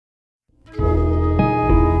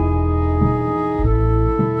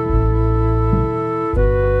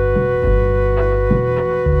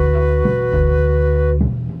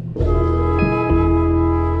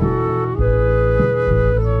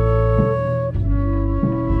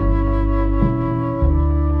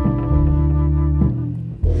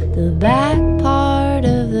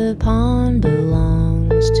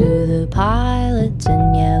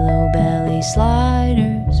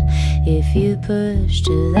push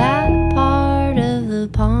to that part of the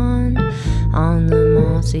pond on the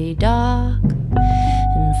mossy dock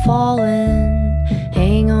and fall in.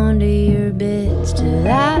 Hang on to your bits to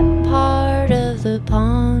that part of the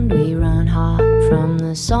pond. We run hot from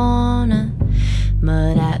the sauna,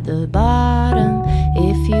 mud at the bottom.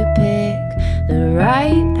 If you pick the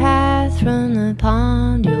right path from the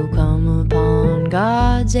pond, you'll come upon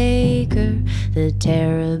God's acre, the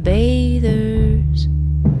Terra bathers.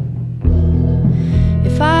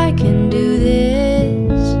 If I can do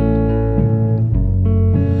this,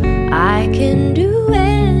 I can do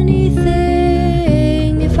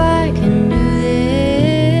anything. If I can do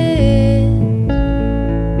this,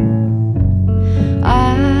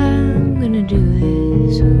 I'm gonna do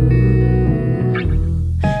this. Ooh.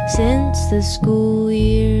 Since the school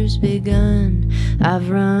year's begun,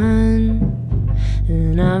 I've run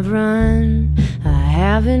and I've run. I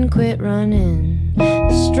haven't quit running,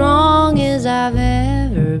 as strong as I've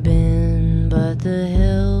ever been. But the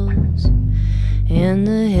hills and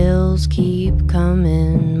the hills keep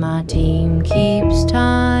coming. My team keeps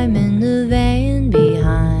time in the van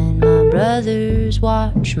behind. My brothers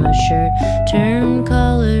watch my shirt turn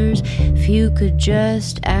colors. If you could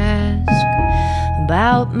just ask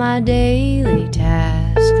about my daily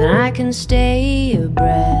tasks, then I can stay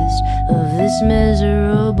abreast of this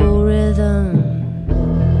miserable rhythm.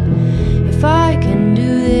 If I can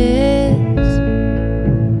do this,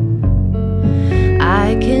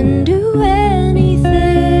 I can do anything.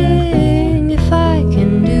 If I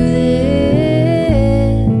can do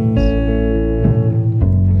this,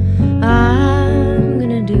 I'm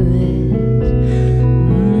gonna do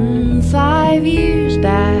this. 5 years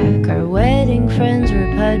back, our wedding friends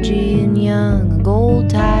were pudgy and young. A gold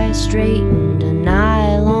tie straightened, a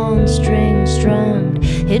nylon string strummed,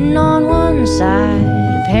 hidden on one side,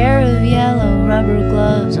 a pair of yellow rubber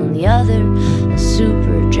gloves on the other, a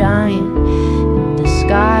super giant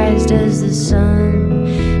disguised as the sun.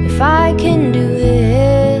 If I can do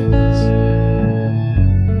this,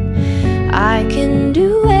 I can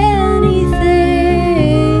do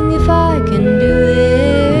anything. If I can do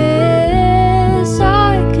this,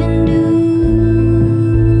 I can do.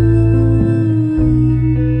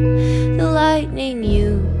 The lightning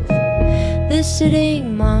youth, the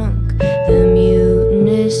sitting monk, the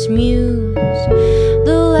mutinous muse,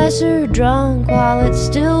 the lesser drunk, while it's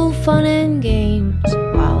still fun and games,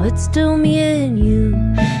 while it's still me and you.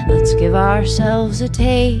 Let's give ourselves a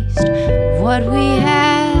taste of what we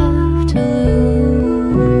have to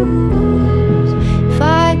lose. If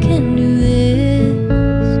I can do this,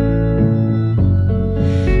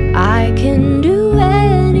 I can do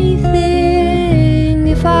anything.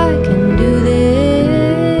 If I can do this,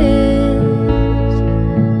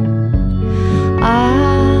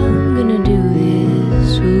 I'm gonna do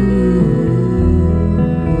this.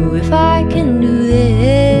 Ooh. If I can do this,